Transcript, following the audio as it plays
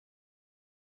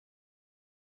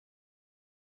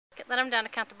Let him down to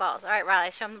count the balls. All right,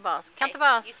 Riley, show him the balls. Count the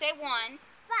balls. You say 1.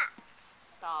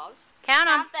 Balls. Count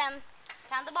them. Count them.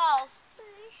 Count the balls.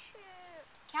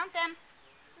 Count them.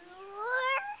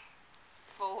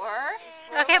 4.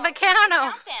 Okay, but count them.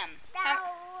 Count them.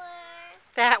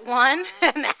 That one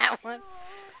and that one.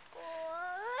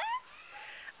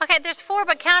 Okay, there's 4,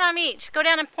 but count them each. Go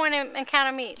down and point them and count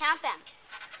them each. Count them.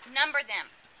 Number them.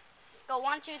 Go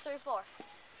 1, 2, 3, 4.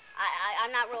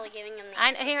 I'm not really giving him the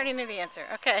answer. He already knew the answer.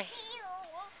 Okay.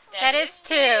 That is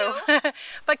 2.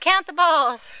 But count the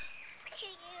balls.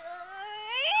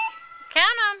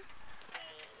 Count them.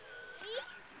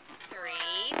 3.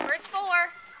 Where's 4?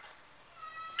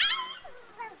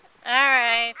 All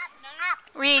right.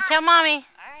 Reed, tell Mommy.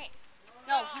 All right.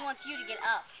 No, he wants you to get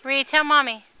up. Reed, tell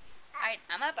Mommy. All right,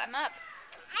 I'm up.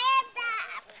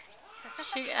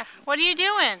 What are you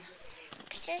doing?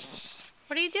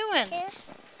 What are you doing?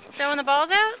 Throwing the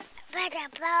balls out?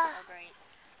 Oh, great.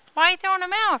 Why are you throwing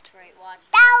them out? Great, watch.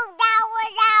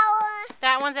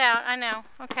 That one's out. I know.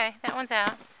 Okay, that one's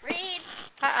out. Reed,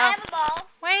 Uh-oh. I have a ball.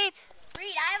 Wait.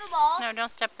 Reed, I have a ball. No, don't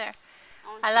step there.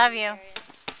 I love you.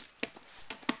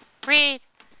 Reed,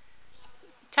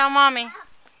 tell Mommy.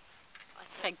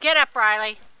 Say, get up,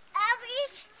 Riley.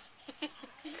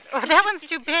 Oh, that one's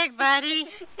too big, buddy. Do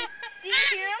you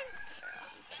hear him?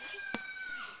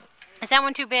 Is that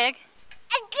one too big?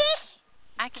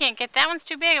 I can't get that one's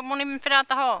too big. It won't even fit out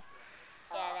the hole.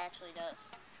 Yeah, it actually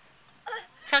does.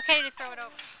 Tell Katie to throw it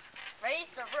over. Raise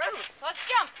the roof. Let's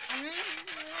jump.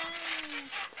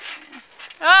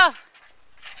 Oh,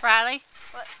 Riley.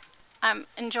 What? I'm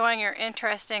enjoying your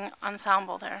interesting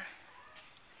ensemble there.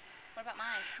 What about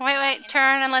mine? Wait,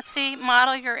 turn and let's see.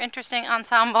 Model your interesting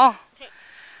ensemble.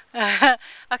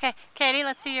 Okay, Katie,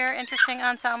 let's see your interesting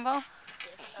ensemble.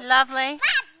 Lovely.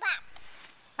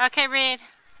 Okay, Reed.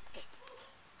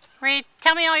 Reed,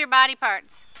 tell me all your body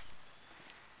parts.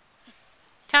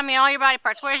 Tell me all your body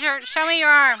parts. Show me your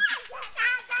arm.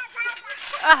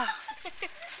 Oh.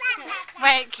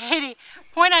 Wait, Katie,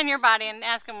 point on your body and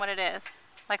ask him what it is.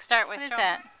 Like start with, what is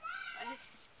that?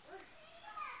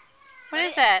 What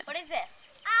is that? What is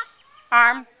this?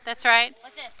 Arm, that's right.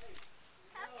 What's this?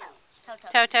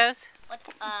 Totos. Totos.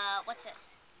 What's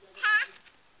this?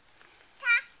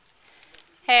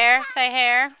 Hair, say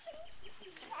hair.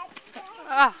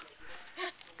 Oh,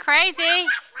 crazy.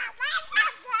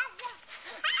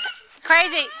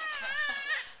 Crazy.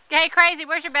 Hey, crazy,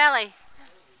 where's your belly?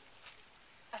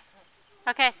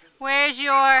 Okay, where's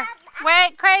your...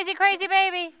 Wait, crazy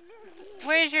baby.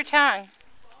 Where's your tongue?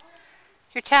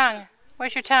 Your tongue.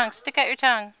 Where's your tongue? Stick out your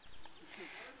tongue.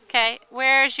 Okay,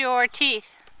 where's your teeth?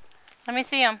 Let me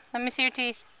see them. Let me see your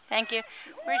teeth. Thank you.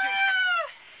 Where's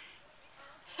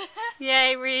your...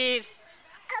 Yay, Reed.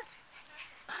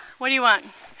 What do you want? Do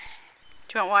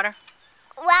you want water?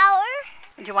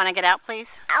 Do you want to get out, please?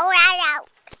 I want out.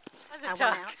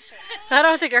 I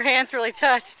don't think her hands really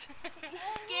touched.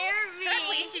 Scare me. Can I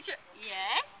please teach you?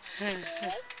 Yes.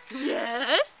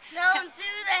 Yes. Don't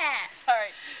do that.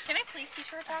 Sorry. Can I please teach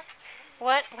her to talk?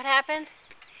 What happened?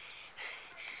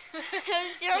 I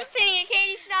was jumping and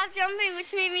Katie stopped jumping,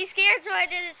 which made me scared, so I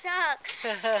didn't talk.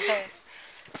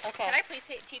 Okay. Can I please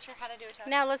teach her how to do a talk?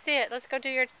 Now let's see it. Let's go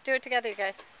do it together, you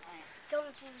guys.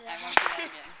 Don't do that. I won't do that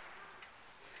again.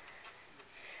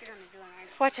 You're gonna do an art.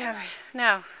 What time?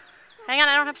 No. Hang on,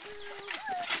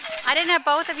 I didn't have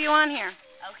both of you on here.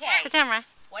 Okay. Sit down, Ryan.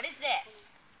 What is this?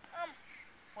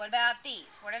 What about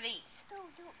these? What are these?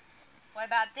 What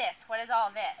about this? What is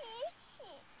all this?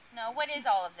 No, what is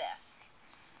all of this?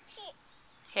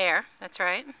 Hair, that's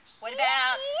right. What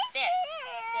about this?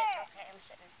 Okay, I'm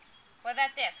sitting. What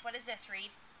about this? What is this,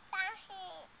 Reed?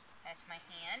 That's my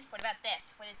hand. What about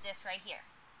this? What is this right here?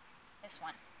 This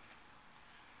one.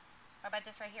 What about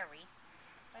this right here, Reed?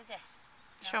 What is this?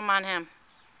 No. Show 'em on him.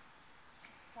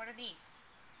 What are these?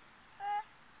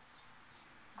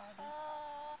 What are these?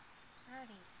 What are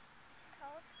these?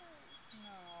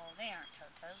 No, they aren't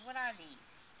totos. What are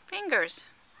these? Fingers.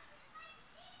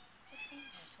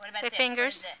 Fingers. What about Say this?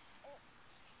 fingers. What is this?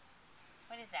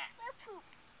 What is that? No poop.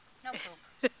 No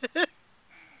poop.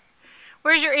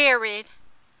 Where's your ear, Reed?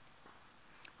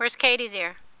 Where's Katie's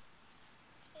ear?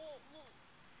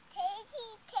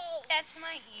 That's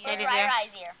my ear. Katie's Where's ear.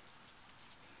 Rai-Rai's ear?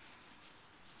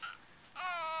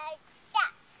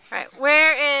 Right.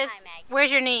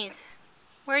 Where's your knees?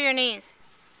 Where are your knees?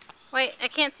 Wait, I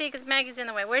can't see because Maggie's in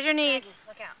the way. Where's your knees? Maggie,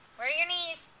 look out. Where are your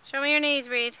knees? Show me your knees,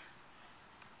 Reed.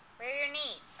 Where are your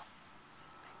knees?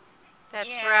 That's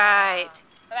Yeah. right.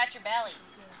 What about your belly?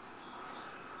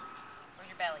 Where's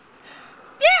your belly?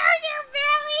 There's your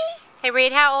belly! Hey,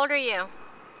 Reed, how old are you?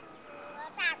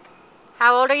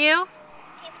 How old are you?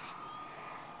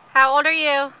 How old are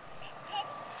you?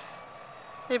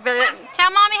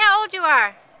 Tell Mommy how old you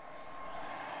are.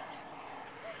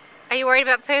 Are you worried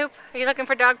about poop? Are you looking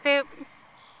for dog poop?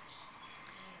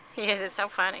 He is. It's so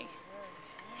funny.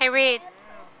 Hey, Reed.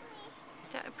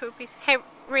 Poopies. Hey,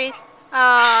 Reed.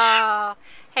 Oh.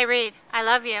 Hey, Reed. I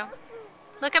love you.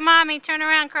 Look at Mommy. Turn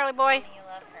around, curly boy. Mommy, you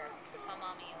love her. Tell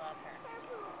Mommy you love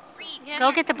her. Reed.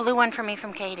 Go get the blue one for me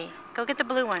from Katie. Go get the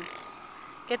blue one.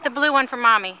 Get the blue one for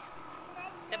Mommy.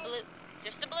 The blue.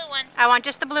 Just the blue one. I want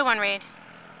just the blue one, Reed.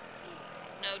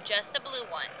 No, just the blue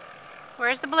one.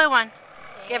 Where's the blue one?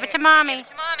 There. Give it to Mommy. Give it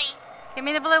to Mommy. Give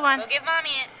me the blue one. Go give Mommy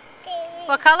it.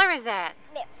 What color is that?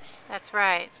 That's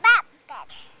right.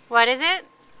 What is it?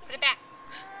 Put it back.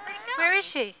 Where'd it go? Where is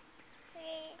she?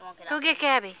 Go get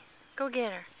Gabby. Go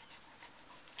get her.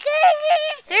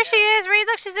 There she is, Reed.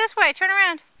 Look, she's this way. Turn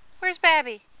around. Where's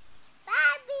Babby?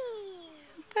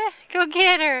 Go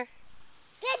get her.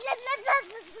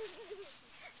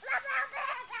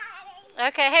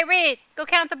 Okay, hey Reed, go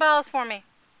count the balls for me.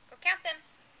 Go count them.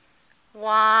 1.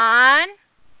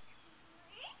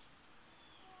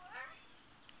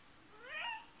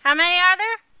 How many are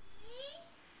there?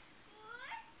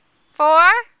 4?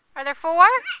 Are there 4?